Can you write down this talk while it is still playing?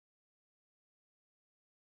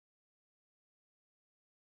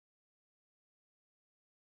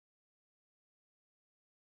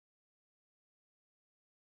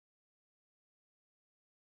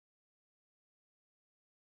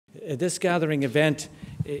This gathering event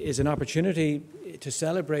is an opportunity to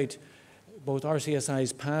celebrate both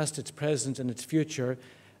RCSI's past, its present and its future,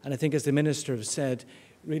 and I think, as the Minister has said,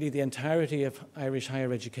 really the entirety of Irish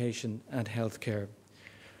higher education and healthcare.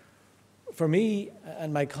 For me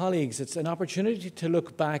and my colleagues, it's an opportunity to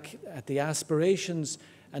look back at the aspirations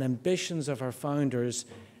and ambitions of our founders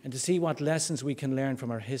and to see what lessons we can learn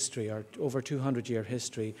from our history, our over 200-year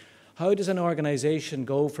history. How does an organisation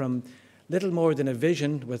go from little more than a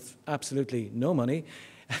vision with absolutely no money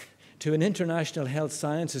to an international health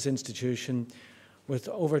sciences institution with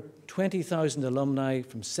over 20,000 alumni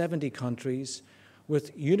from 70 countries,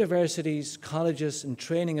 with universities, colleges and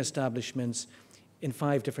training establishments in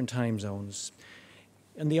 5 different time zones.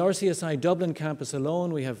 In the RCSI Dublin campus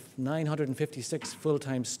alone, we have 956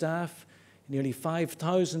 full-time staff, nearly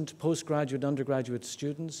 5,000 postgraduate and undergraduate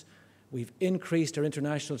students. We've increased our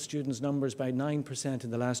international students' numbers by 9%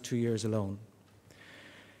 in the last 2 years alone.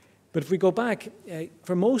 But if we go back,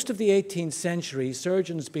 for most of the 18th century,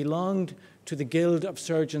 surgeons belonged to the Guild of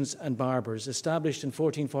Surgeons and Barbers, established in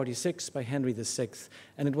 1446 by Henry VI,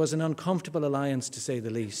 and it was an uncomfortable alliance, to say the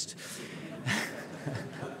least.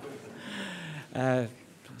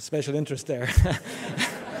 Special interest there.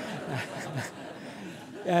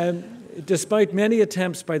 Despite many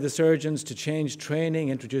attempts by the surgeons to change training,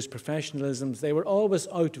 introduce professionalism, they were always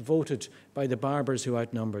outvoted by the barbers who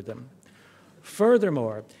outnumbered them.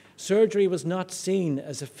 Furthermore, surgery was not seen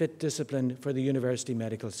as a fit discipline for the university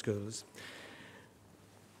medical schools.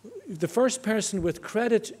 The first person with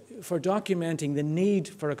credit for documenting the need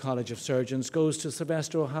for a College of Surgeons goes to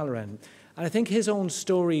Sylvester O'Halloran. And I think his own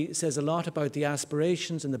story says a lot about the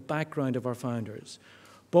aspirations and the background of our founders.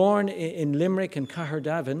 Born in Limerick and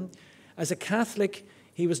Caherdavin, as a Catholic,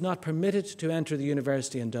 he was not permitted to enter the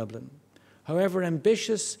university in Dublin. However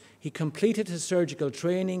ambitious, he completed his surgical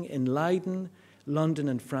training in Leiden, London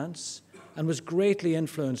and France, and was greatly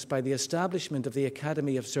influenced by the establishment of the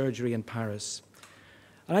Academy of Surgery in Paris.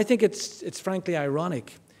 And I think it's frankly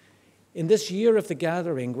ironic. In this year of the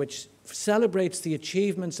gathering, which celebrates the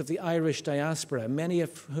achievements of the Irish diaspora, many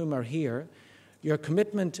of whom are here, your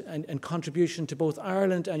commitment and contribution to both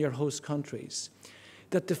Ireland and your host countries,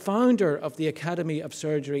 that the founder of the Academy of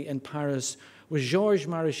Surgery in Paris was Georges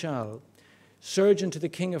Maréchal, surgeon to the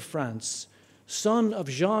King of France, son of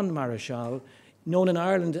Jean Maréchal, known in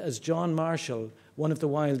Ireland as John Marshall, one of the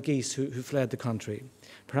wild geese who fled the country,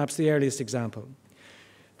 perhaps the earliest example.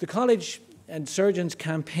 The college and surgeons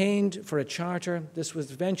campaigned for a charter. This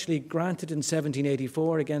was eventually granted in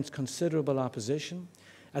 1784 against considerable opposition.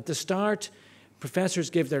 At the start, professors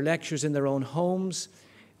gave their lectures in their own homes.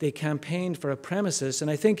 They campaigned for a premises, and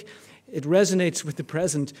I think it resonates with the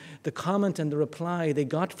present, the comment and the reply they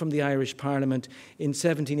got from the Irish Parliament in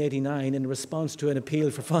 1789 in response to an appeal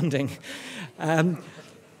for funding.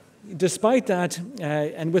 Despite that,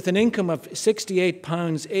 and with an income of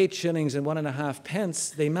 £68, 8 shillings and 1.5 pence,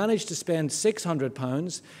 they managed to spend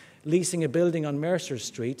 £600 leasing a building on Mercer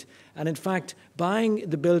Street, and in fact buying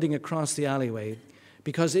the building across the alleyway,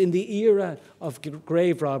 because in the era of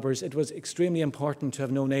grave robbers, it was extremely important to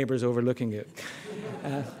have no neighbours overlooking you.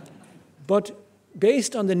 But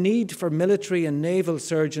based on the need for military and naval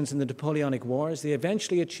surgeons in the Napoleonic Wars, they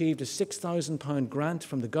eventually achieved a £6,000 grant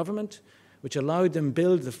from the government, which allowed them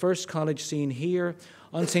build the first college seen here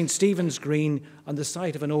on St. Stephen's Green on the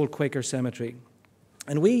site of an old Quaker cemetery.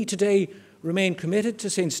 And we today remain committed to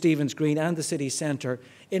St. Stephen's Green and the city centre,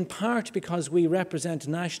 in part because we represent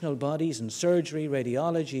national bodies in surgery,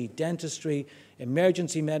 radiology, dentistry,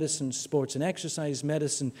 emergency medicine, sports and exercise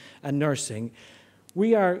medicine, and nursing.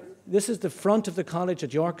 This is the front of the college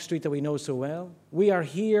at York Street that we know so well. We are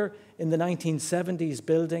here in the 1970s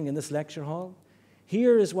building in this lecture hall.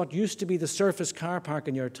 Here is what used to be the surface car park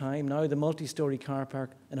in your time, now the multi-storey car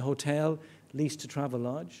park and a hotel leased to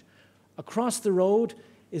Travelodge. Across the road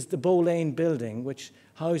is the Bow Lane building, which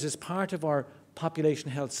houses part of our Population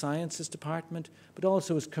Health Sciences department, but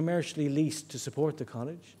also is commercially leased to support the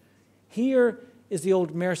college. Here is the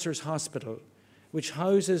old Mercer's Hospital, which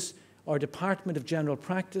houses our Department of General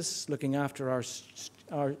Practice, looking after our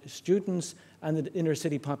students and the inner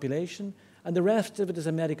city population, and the rest of it is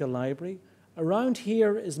a medical library. Around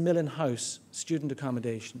here is Millen House, student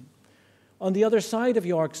accommodation. On the other side of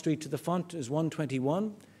York Street to the front is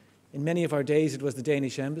 121. In many of our days, it was the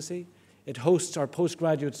Danish Embassy. It hosts our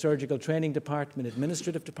postgraduate surgical training department,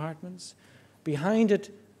 administrative departments. Behind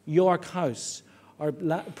it, York House, our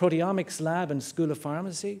proteomics lab and School of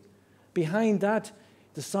Pharmacy. Behind that,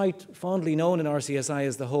 the site fondly known in RCSI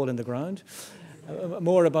as the Hole in the Ground.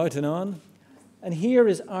 More about and on. And here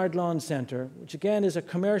is Ardlawn Centre, which again is a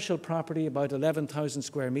commercial property, about 11,000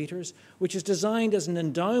 square metres, which is designed as an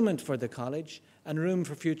endowment for the college and room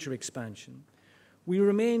for future expansion. We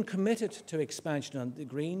remain committed to expansion on the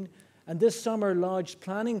Green, and this summer lodged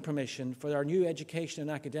planning permission for our new education and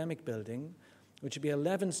academic building, which would be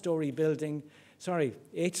 8-storey building,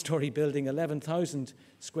 11,000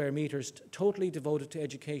 square metres, totally devoted to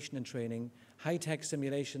education and training, high-tech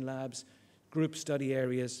simulation labs, group study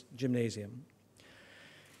areas, gymnasium.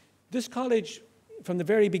 This college, from the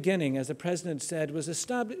very beginning, as the President said,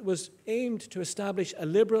 was aimed to establish a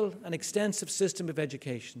liberal and extensive system of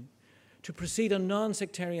education, to proceed on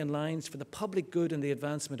non-sectarian lines for the public good and the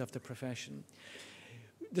advancement of the profession.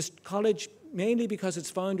 This college, mainly because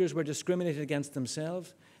its founders were discriminated against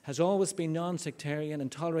themselves, has always been non-sectarian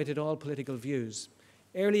and tolerated all political views.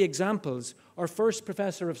 Early examples: our first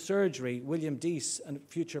professor of surgery, William.This, and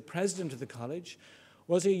future president of the college,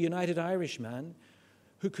 was a United Irishman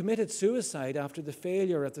who committed suicide after the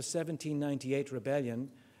failure of the 1798 rebellion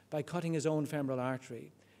by cutting his own femoral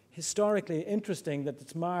artery. Historically interesting that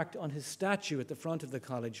it's marked on his statue at the front of the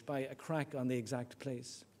college by a crack on the exact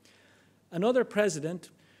place. Another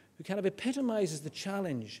president who kind of epitomizes the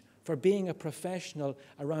challenge for being a professional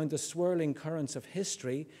around the swirling currents of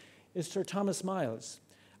history is Sir Thomas Miles.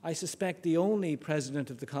 I suspect the only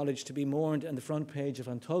president of the college to be mourned on the front page of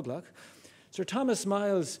An Toglach. Sir Thomas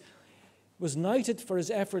Miles was knighted for his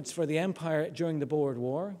efforts for the empire during the Boer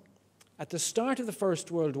War. At the start of the First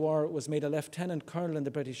World War, was made a lieutenant colonel in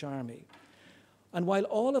the British Army. And while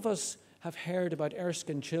all of us have heard about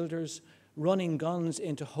Erskine Childers running guns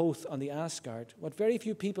into Howth on the Asgard, what very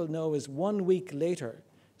few people know is 1 week later,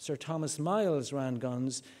 Sir Thomas Miles ran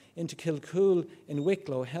guns into Kilcool in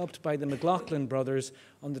Wicklow, helped by the McLaughlin brothers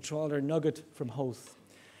on the trawler Nugget from Howth.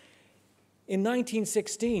 In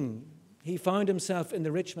 1916, he found himself in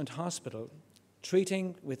the Richmond Hospital,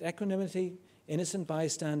 treating with equanimity innocent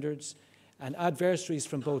bystanders and adversaries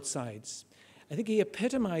from both sides. I think he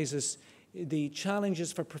epitomizes the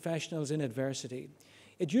challenges for professionals in adversity.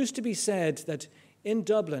 It used to be said that in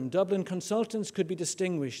Dublin consultants could be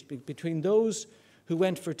distinguished between those who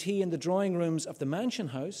went for tea in the drawing rooms of the Mansion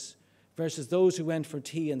House versus those who went for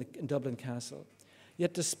tea in Dublin Castle.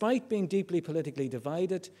 Yet despite being deeply politically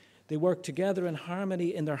divided, they worked together in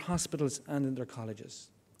harmony in their hospitals and in their colleges.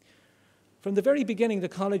 From the very beginning, the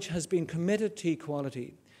college has been committed to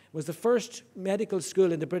equality. It was the first medical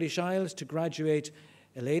school in the British Isles to graduate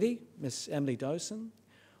a lady, Miss Emily Dowson,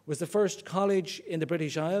 was the first college in the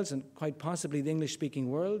British Isles, and quite possibly the English-speaking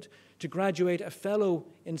world, to graduate a fellow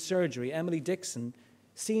in surgery, Emily Dixon,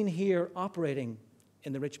 seen here operating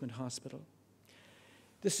in the Richmond Hospital.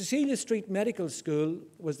 The Cecilia Street Medical School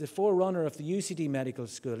was the forerunner of the UCD Medical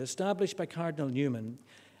School, established by Cardinal Newman.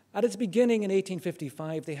 At its beginning in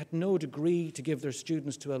 1855, they had no degree to give their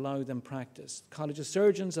students to allow them practice. The College of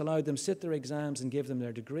Surgeons allowed them sit their exams and give them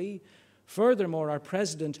their degree. Furthermore, our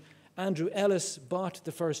president, Andrew Ellis, bought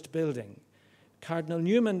the first building. Cardinal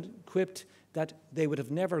Newman quipped that they would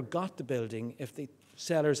have never got the building if the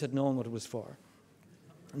sellers had known what it was for.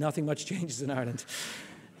 Nothing much changes in Ireland.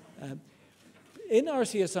 In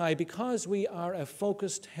RCSI, because we are a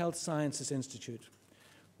focused health sciences institute,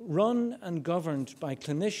 run and governed by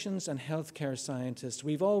clinicians and healthcare scientists,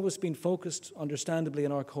 we've always been focused, understandably,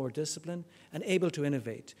 on our core discipline and able to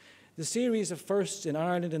innovate. The series of firsts in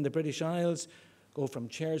Ireland and the British Isles go from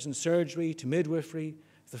chairs in surgery to midwifery,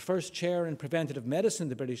 the first chair in preventative medicine in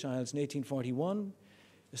the British Isles in 1841,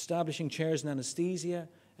 establishing chairs in anaesthesia,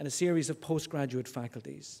 and a series of postgraduate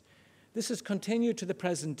faculties. This has continued to the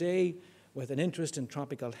present day with an interest in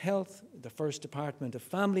tropical health, the first department of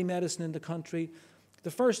family medicine in the country, the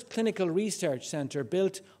first clinical research centre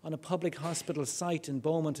built on a public hospital site in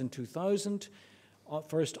Beaumont in 2000,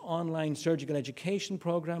 first online surgical education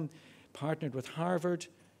programme partnered with Harvard,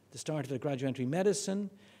 the start of the graduate entry medicine,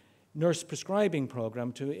 nurse prescribing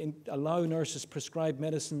programme to allow nurses prescribe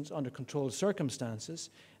medicines under controlled circumstances.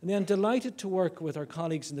 And then delighted to work with our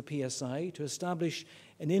colleagues in the PSI to establish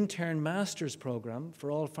an intern master's programme for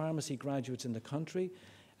all pharmacy graduates in the country.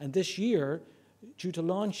 And this year, due to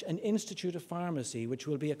launch an Institute of Pharmacy, which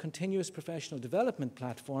will be a continuous professional development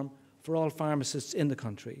platform for all pharmacists in the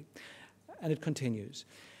country. And it continues.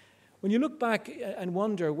 When you look back and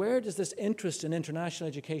wonder, where does this interest in international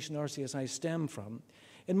education at RCSI stem from?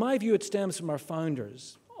 In my view, it stems from our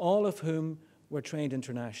founders, all of whom were trained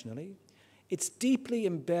internationally. It's deeply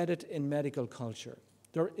embedded in medical culture.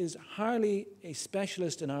 There is hardly a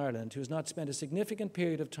specialist in Ireland who has not spent a significant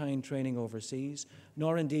period of time training overseas,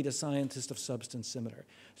 nor indeed a scientist of substance similar.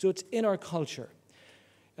 So it's in our culture.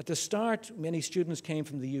 At the start, many students came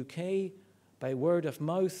from the UK by word of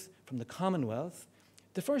mouth from the Commonwealth,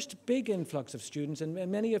 the first big influx of students, and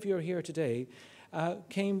many of you are here today,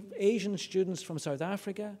 came Asian students from South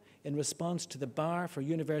Africa in response to the bar for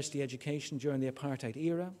university education during the apartheid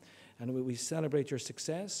era, and we celebrate your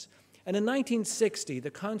success. And in 1960, the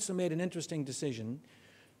council made an interesting decision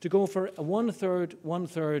to go for a one-third,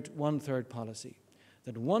 one-third, one-third policy,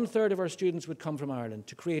 that one-third of our students would come from Ireland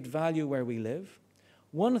to create value where we live,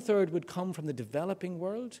 one-third would come from the developing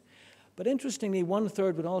world, but interestingly,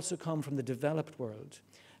 one-third would also come from the developed world.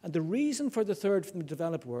 And the reason for the third from the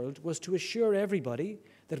developed world was to assure everybody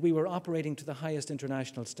that we were operating to the highest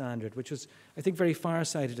international standard, which was, I think, very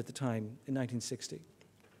far-sighted at the time in 1960.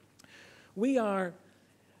 We are,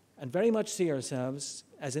 and very much see ourselves,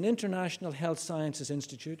 as an international health sciences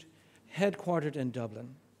institute headquartered in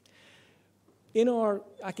Dublin. In our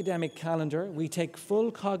academic calendar, we take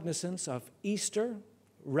full cognizance of Easter,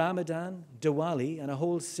 Ramadan, Diwali, and a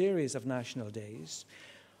whole series of national days.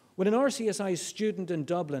 When an RCSI student in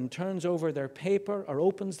Dublin turns over their paper or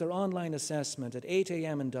opens their online assessment at 8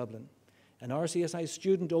 a.m. in Dublin, an RCSI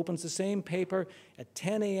student opens the same paper at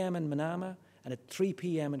 10 a.m. in Manama and at 3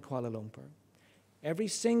 p.m. in Kuala Lumpur. Every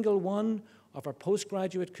single one of our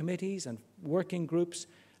postgraduate committees and working groups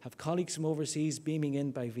have colleagues from overseas beaming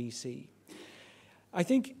in by VC. I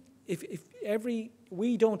think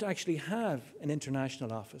we don't actually have an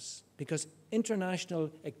international office because international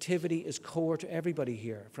activity is core to everybody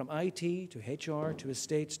here, from IT to HR to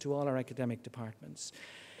estates to all our academic departments.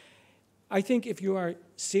 I think if you are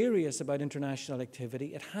serious about international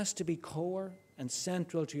activity, it has to be core and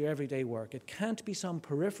central to your everyday work. It can't be some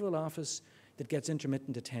peripheral office that gets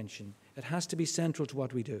intermittent attention. It has to be central to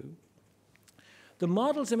what we do. The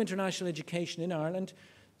models of international education in Ireland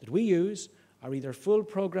that we use are either full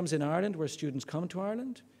programs in Ireland where students come to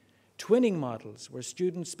Ireland, twinning models where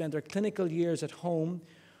students spend their clinical years at home,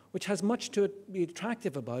 which has much to be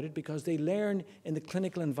attractive about it because they learn in the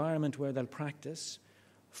clinical environment where they'll practice,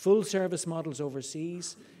 full service models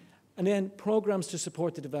overseas, and then programs to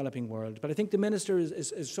support the developing world. But I think the Minister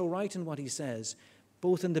is so right in what he says,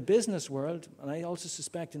 both in the business world, and I also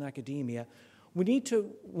suspect in academia, we need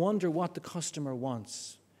to wonder what the customer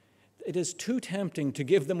wants. It is too tempting to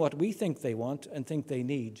give them what we think they want and think they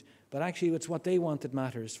need, but actually it's what they want that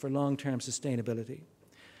matters for long-term sustainability.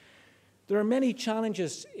 There are many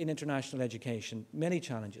challenges in international education, many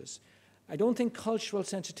challenges. I don't think cultural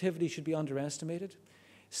sensitivity should be underestimated.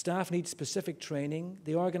 Staff need specific training.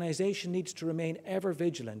 The organisation needs to remain ever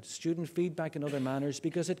vigilant, student feedback and other manners,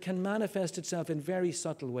 because it can manifest itself in very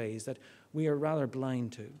subtle ways that we are rather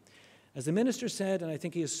blind to. As the Minister said, and I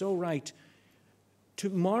think he is so right, to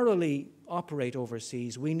morally operate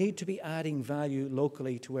overseas, we need to be adding value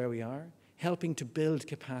locally to where we are, helping to build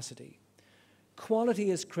capacity. Quality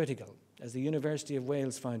is critical, as the University of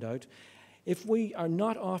Wales found out. If we are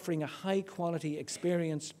not offering a high-quality,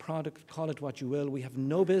 experienced product, call it what you will, we have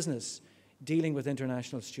no business dealing with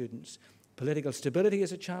international students. Political stability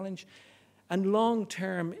is a challenge, and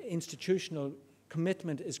long-term institutional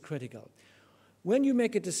commitment is critical. When you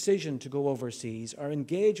make a decision to go overseas or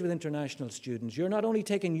engage with international students, you're not only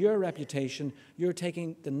taking your reputation, you're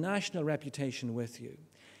taking the national reputation with you.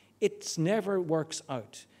 It never works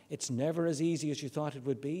out. It's never as easy as you thought it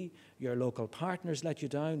would be. Your local partners let you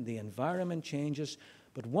down, the environment changes.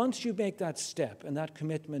 But once you make that step and that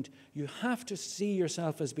commitment, you have to see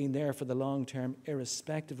yourself as being there for the long term,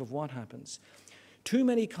 irrespective of what happens. Too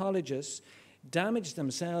many colleges damage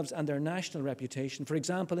themselves and their national reputation, for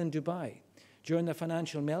example, in Dubai, during the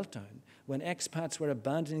financial meltdown, when expats were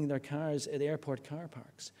abandoning their cars at airport car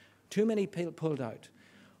parks. Too many pulled out.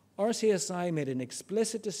 RCSI made an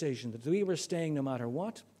explicit decision that we were staying no matter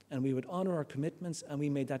what, and we would honour our commitments, and we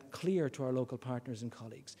made that clear to our local partners and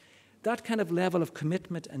colleagues. That kind of level of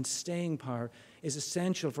commitment and staying power is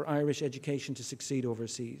essential for Irish education to succeed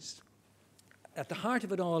overseas. At the heart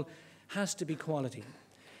of it all has to be quality.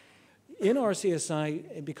 In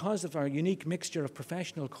RCSI, because of our unique mixture of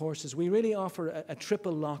professional courses, we really offer a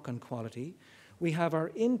triple lock on quality. We have our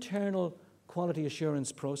internal quality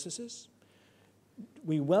assurance processes.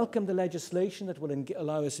 We welcome the legislation that will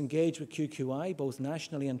allow us to engage with QQI, both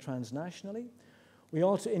nationally and transnationally. We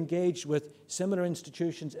also engage with similar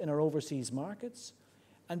institutions in our overseas markets.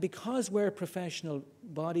 And because we're a professional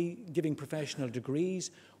body giving professional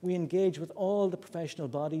degrees, we engage with all the professional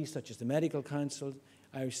bodies such as the Medical Council,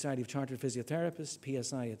 Irish Society of Chartered Physiotherapists,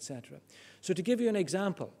 PSI, etc. So to give you an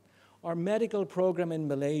example, our medical program in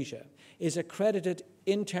Malaysia is accredited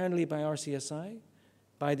internally by RCSI,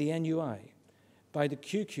 by the NUI, by the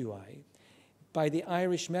QQI, by the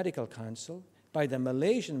Irish Medical Council, by the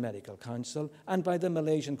Malaysian Medical Council, and by the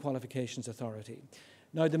Malaysian Qualifications Authority.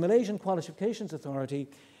 Now, the Malaysian Qualifications Authority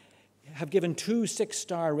have given 2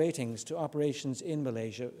 6-star ratings to operations in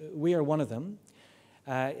Malaysia. We are one of them.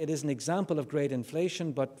 It is an example of great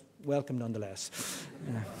inflation, but welcome nonetheless.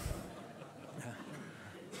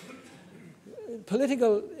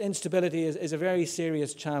 Political instability is a very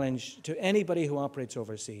serious challenge to anybody who operates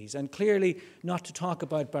overseas, and clearly not to talk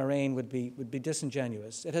about Bahrain would be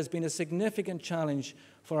disingenuous. It has been a significant challenge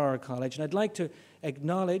for our college, and I'd like to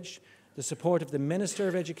acknowledge the support of the Minister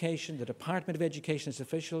of Education, the Department of Education's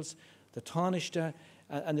officials, the Taoiseach,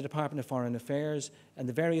 and the Department of Foreign Affairs, and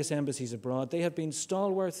the various embassies abroad. They have been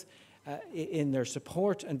stalwart in their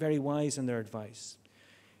support and very wise in their advice.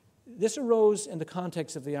 This arose in the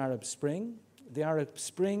context of the Arab Spring. The Arab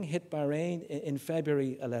Spring hit Bahrain in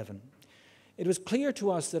February 11. It was clear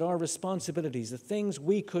to us that our responsibilities, the things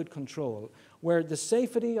we could control, were the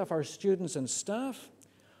safety of our students and staff,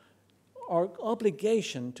 our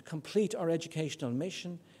obligation to complete our educational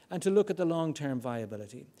mission, and to look at the long-term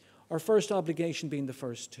viability. Our first obligation being the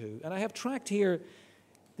first two. And I have tracked here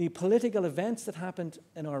the political events that happened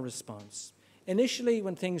in our response. Initially,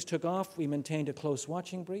 when things took off, we maintained a close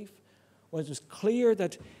watching brief. When it was clear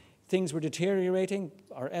that things were deteriorating,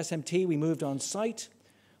 our SMT, we moved on site.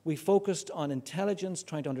 We focused on intelligence,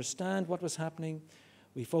 trying to understand what was happening.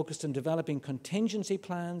 We focused on developing contingency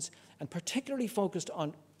plans, and particularly focused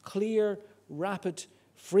on clear, rapid,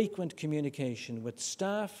 frequent communication with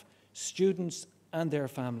staff, students, and their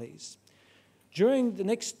families. During the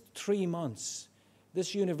next 3 months,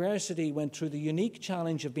 this university went through the unique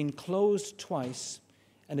challenge of being closed twice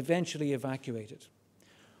and eventually evacuated.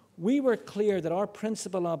 We were clear that our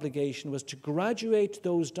principal obligation was to graduate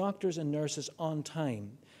those doctors and nurses on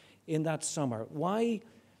time in that summer. Why?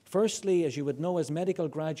 Firstly, as you would know as medical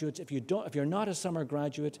graduates, if you're not a summer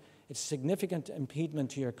graduate, it's a significant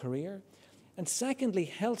impediment to your career. And secondly,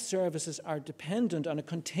 health services are dependent on a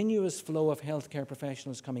continuous flow of healthcare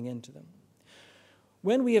professionals coming into them.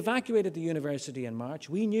 When we evacuated the university in March,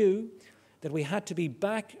 we knew that we had to be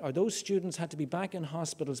back, or those students had to be back in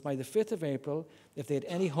hospitals by the 5th of April if they had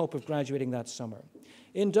any hope of graduating that summer.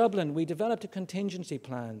 In Dublin, we developed a contingency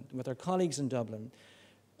plan with our colleagues in Dublin.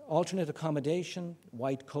 Alternate accommodation,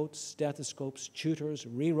 white coats, stethoscopes, tutors,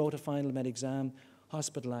 rewrote a final med exam,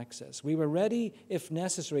 hospital access. We were ready, if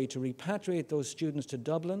necessary, to repatriate those students to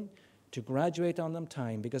Dublin, to graduate on them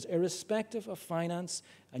time, because irrespective of finance,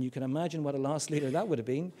 and you can imagine what a loss leader that would have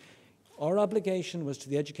been, our obligation was to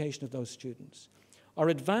the education of those students. Our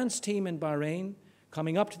advanced team in Bahrain,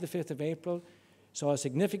 coming up to the 5th of April, saw a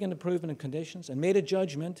significant improvement in conditions and made a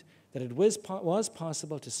judgment that it was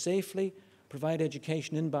possible to safely provide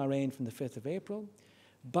education in Bahrain from the 5th of April.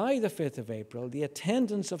 By the 5th of April, the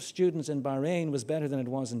attendance of students in Bahrain was better than it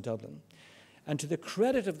was in Dublin. And to the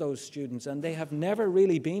credit of those students, and they have never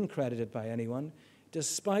really been credited by anyone,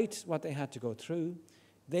 despite what they had to go through,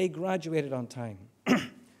 they graduated on time.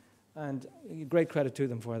 And great credit to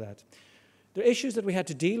them for that. The issues that we had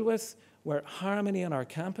to deal with were harmony on our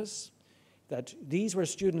campus, that these were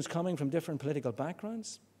students coming from different political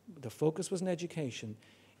backgrounds. The focus was in education.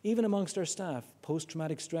 Even amongst our staff,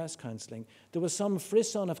 post-traumatic stress counselling, there was some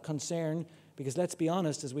frisson of concern, because let's be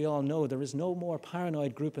honest, as we all know, there is no more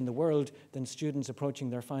paranoid group in the world than students approaching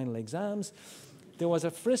their final exams. There was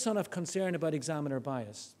a frisson of concern about examiner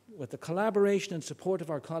bias. With the collaboration and support of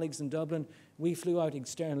our colleagues in Dublin, we flew out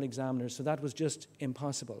external examiners, so that was just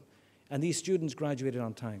impossible. And these students graduated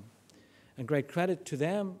on time. And great credit to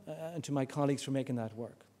them and to my colleagues for making that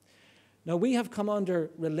work. Now, we have come under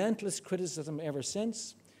relentless criticism ever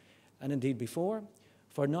since, and indeed before,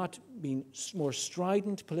 for not being more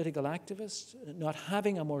strident political activists, not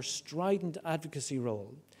having a more strident advocacy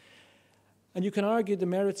role. And you can argue the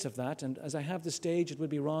merits of that, and as I have the stage, it would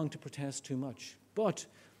be wrong to protest too much. But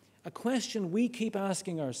a question we keep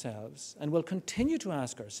asking ourselves, and will continue to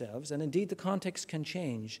ask ourselves, and indeed the context can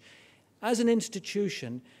change, as an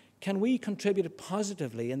institution, can we contribute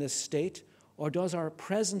positively in this state, or does our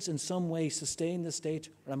presence in some way sustain the state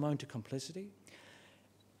or amount to complicity?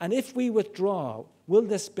 And if we withdraw, will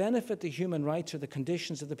this benefit the human rights or the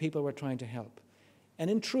conditions of the people we're trying to help? And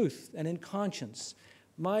in truth and in conscience,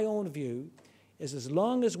 my own view is as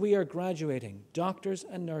long as we are graduating doctors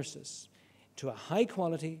and nurses to a high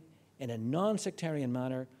quality, in a non-sectarian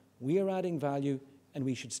manner, we are adding value and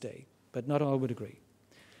we should stay. But not all would agree.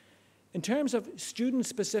 In terms of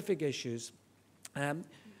student-specific issues,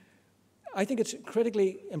 I think it's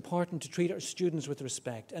critically important to treat our students with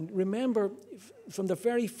respect. And remember, from the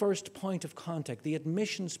very first point of contact, the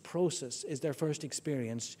admissions process is their first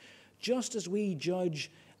experience. Just as we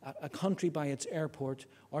judge a country by its airport,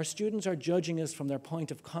 our students are judging us from their point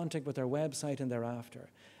of contact with their website and thereafter.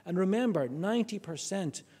 And remember,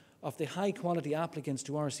 90% of the high-quality applicants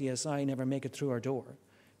to RCSI never make it through our door.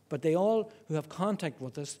 But they all who have contact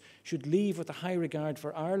with us should leave with a high regard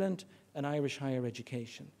for Ireland and Irish higher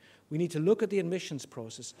education. We need to look at the admissions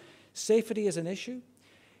process. Safety is an issue,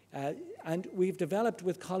 and we've developed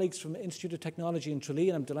with colleagues from the Institute of Technology in Tralee,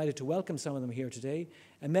 and I'm delighted to welcome some of them here today,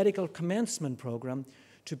 a medical commencement programme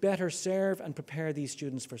to better serve and prepare these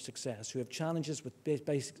students for success who have challenges with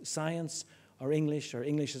basic science or English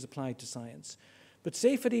as applied to science. But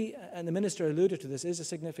safety, and the Minister alluded to this, is a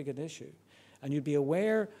significant issue. And you'd be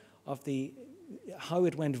aware of how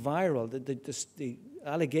it went viral, the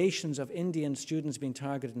allegations of Indian students being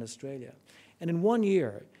targeted in Australia. And in 1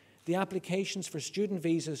 year, the applications for student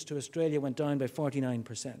visas to Australia went down by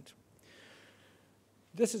 49%.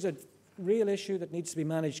 This is a real issue that needs to be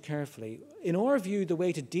managed carefully. In our view, the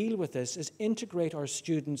way to deal with this is integrate our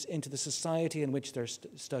students into the society in which they're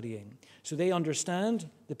studying, so they understand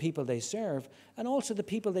the people they serve, and also the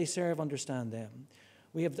people they serve understand them.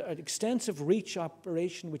 We have an extensive REACH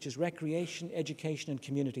operation, which is recreation, education, and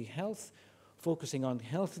community health, focusing on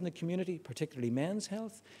health in the community, particularly men's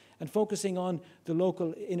health, and focusing on the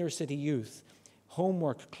local inner-city youth,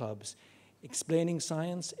 homework clubs, explaining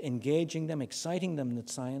science, engaging them, exciting them in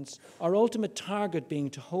science, our ultimate target being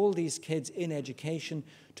to hold these kids in education,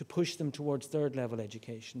 to push them towards third-level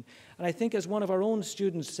education. And I think, as one of our own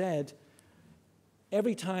students said,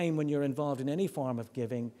 every time when you're involved in any form of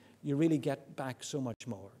giving, you really get back so much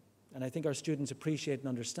more. And I think our students appreciate and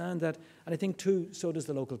understand that, and I think, too, so does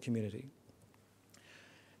the local community.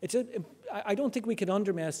 I don't think we can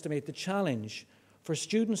underestimate the challenge for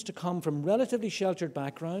students to come from relatively sheltered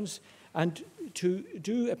backgrounds and to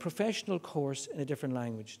do a professional course in a different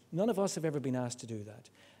language. None of us have ever been asked to do that.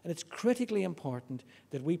 And it's critically important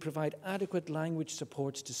that we provide adequate language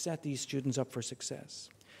supports to set these students up for success.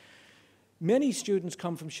 Many students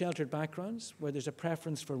come from sheltered backgrounds where there's a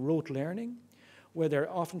preference for rote learning, where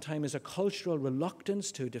there oftentimes is a cultural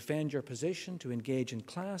reluctance to defend your position, to engage in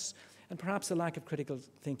class, and perhaps a lack of critical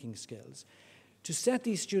thinking skills. To set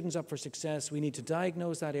these students up for success, we need to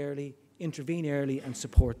diagnose that early, intervene early, and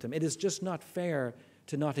support them. It is just not fair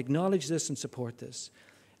to not acknowledge this and support this.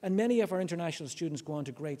 And many of our international students go on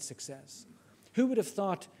to great success. Who would have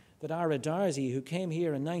thought that Ara Darzi, who came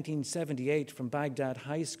here in 1978 from Baghdad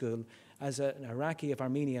High School as an Iraqi of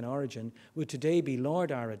Armenian origin, would today be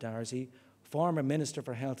Lord Ara Darzi, former Minister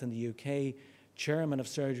for Health in the UK, Chairman of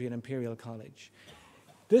Surgery at Imperial College.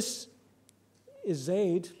 This is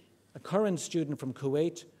Zaid, a current student from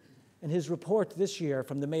Kuwait, in his report this year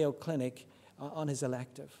from the Mayo Clinic on his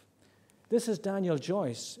elective. This is Daniel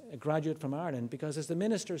Joyce, a graduate from Ireland, because, as the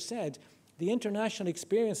Minister said, the international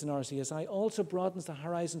experience in RCSI also broadens the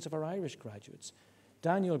horizons of our Irish graduates.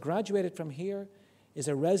 Daniel graduated from here, is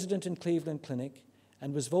a resident in Cleveland Clinic,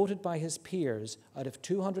 and was voted by his peers out of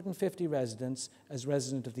 250 residents as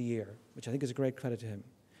Resident of the Year, which I think is a great credit to him.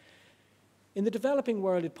 In the developing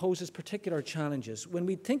world, it poses particular challenges. When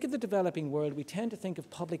we think of the developing world, we tend to think of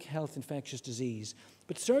public health, infectious disease.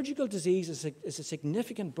 But surgical disease is a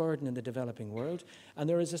significant burden in the developing world, and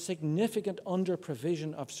there is a significant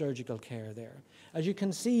under-provision of surgical care there. As you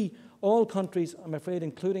can see, all countries, I'm afraid,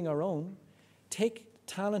 including our own, take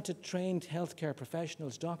talented, trained healthcare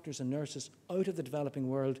professionals, doctors and nurses, out of the developing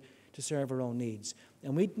world to serve our own needs.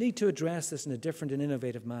 And we need to address this in a different and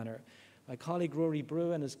innovative manner. My colleague Rory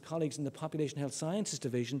Brew and his colleagues in the Population Health Sciences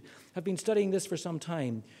Division have been studying this for some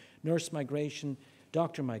time, nurse migration,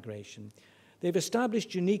 doctor migration. They've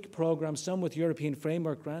established unique programs, some with European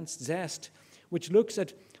framework grants, ZEST, which looks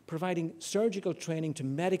at providing surgical training to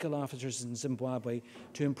medical officers in Zimbabwe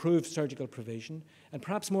to improve surgical provision, and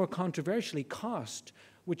perhaps more controversially, COST,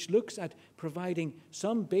 which looks at providing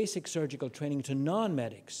some basic surgical training to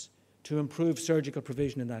non-medics to improve surgical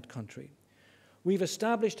provision in that country. We've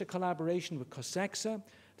established a collaboration with COSEXA,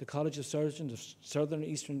 the College of Surgeons of Southern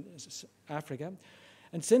Eastern Africa,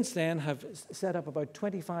 and since then have set up about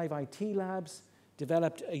 25 IT labs,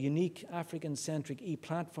 developed a unique African-centric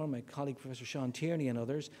e-platform, my colleague Professor Sean Tierney and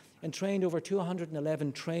others, and trained over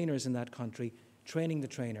 211 trainers in that country, training the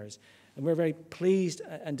trainers. And we're very pleased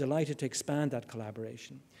and delighted to expand that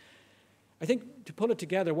collaboration. I think, to pull it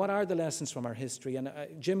together, what are the lessons from our history? And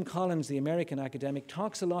Jim Collins, the American academic,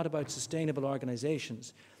 talks a lot about sustainable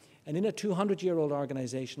organizations. And in a 200-year-old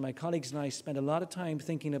organization, my colleagues and I spent a lot of time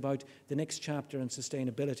thinking about the next chapter in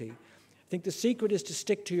sustainability. I think the secret is to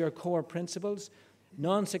stick to your core principles: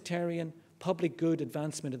 non-sectarian, public good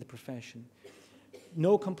advancement of the profession.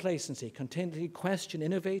 No complacency, continually question,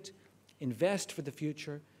 innovate, invest for the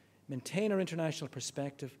future, maintain our international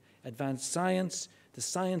perspective, advance science, the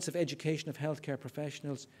science of education of healthcare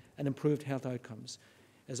professionals, and improved health outcomes.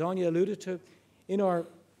 As Anya alluded to, in our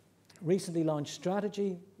recently launched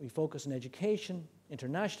strategy. We focus on education,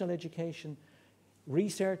 international education,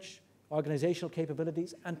 research, organizational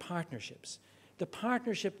capabilities, and partnerships. The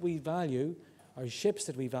partnership we value, or ships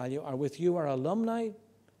that we value, are with you, our alumni,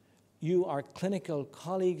 you, our clinical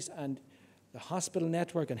colleagues, and the hospital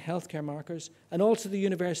network and healthcare markers, and also the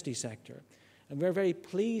university sector. And we're very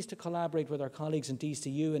pleased to collaborate with our colleagues in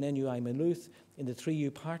DCU and NUI Maynooth in the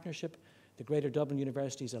 3U partnership, the Greater Dublin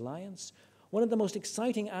Universities Alliance. One of the most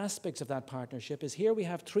exciting aspects of that partnership is here we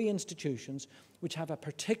have 3 institutions which have a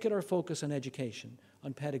particular focus on education,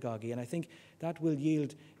 on pedagogy, and I think that will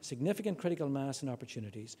yield significant critical mass and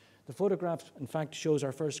opportunities. The photograph, in fact, shows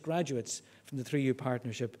our first graduates from the 3U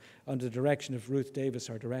partnership under the direction of Ruth Davis,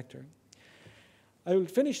 our director. I will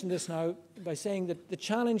finish in this now by saying that the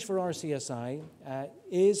challenge for RCSI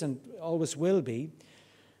is and always will be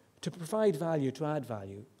to provide value, to add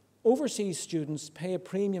value. Overseas students pay a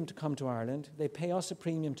premium to come to Ireland. They pay us a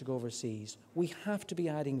premium to go overseas. We have to be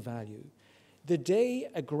adding value. The day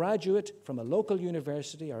a graduate from a local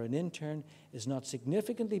university or an intern is not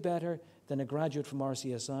significantly better than a graduate from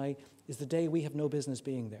RCSI is the day we have no business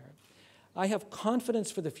being there. I have confidence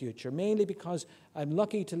for the future, mainly because I'm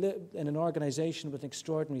lucky to live in an organisation with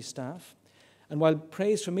extraordinary staff. And while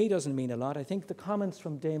praise from me doesn't mean a lot, I think the comments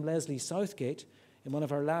from Dame Leslie Southgate in one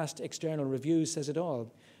of our last external reviews says it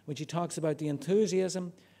all, when she talks about the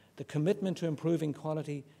enthusiasm, the commitment to improving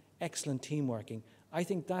quality, excellent team working. I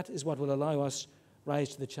think that is what will allow us rise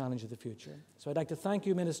to the challenge of the future. So I'd like to thank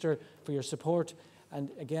you, Minister, for your support, and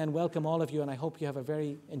again, welcome all of you, and I hope you have a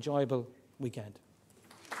very enjoyable weekend.